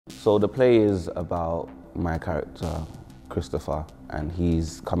So the play is about my character, Christopher, and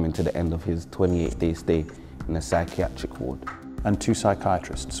he's coming to the end of his 28-day stay in a psychiatric ward. And two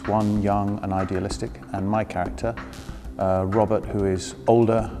psychiatrists, one young and idealistic, and my character, Robert, who is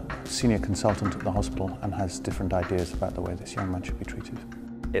older, senior consultant at the hospital and has different ideas about the way this young man should be treated.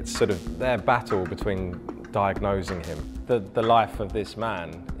 It's sort of their battle between diagnosing him. The life of this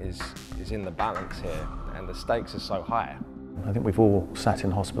man is in the balance here, and the stakes are so high. I think we've all sat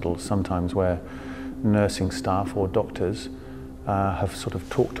in hospitals sometimes where nursing staff or doctors have sort of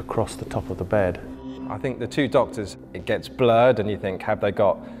talked across the top of the bed. I think the two doctors, it gets blurred and you think, have they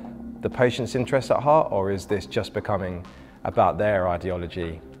got the patient's interest at heart, or is this just becoming about their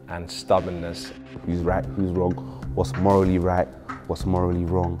ideology and stubbornness? Who's right, who's wrong, what's morally right, what's morally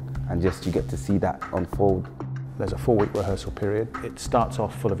wrong, and just you get to see that unfold. There's a 4-week rehearsal period. It starts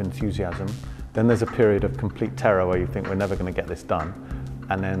off full of enthusiasm. Then there's a period of complete terror where you think we're never going to get this done.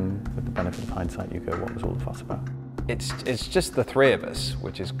 And then with the benefit of hindsight, you go, what was all the fuss about? It's just the three of us,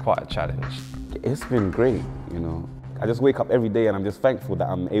 which is quite a challenge. It's been great, you know. I just wake up every day and I'm just thankful that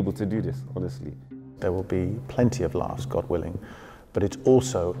I'm able to do this, honestly. There will be plenty of laughs, God willing, but it's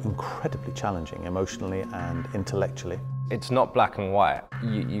also incredibly challenging emotionally and intellectually. It's not black and white.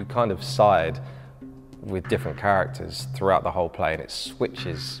 You kind of side with different characters throughout the whole play, and it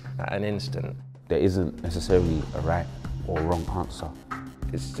switches at an instant. There isn't necessarily a right or wrong answer.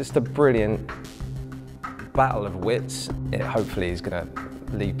 It's just a brilliant battle of wits. It hopefully is going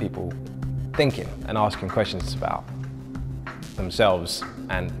to leave people thinking and asking questions about themselves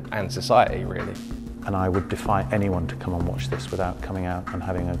and society, really. And I would defy anyone to come and watch this without coming out and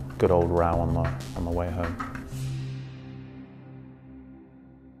having a good old row on the way home.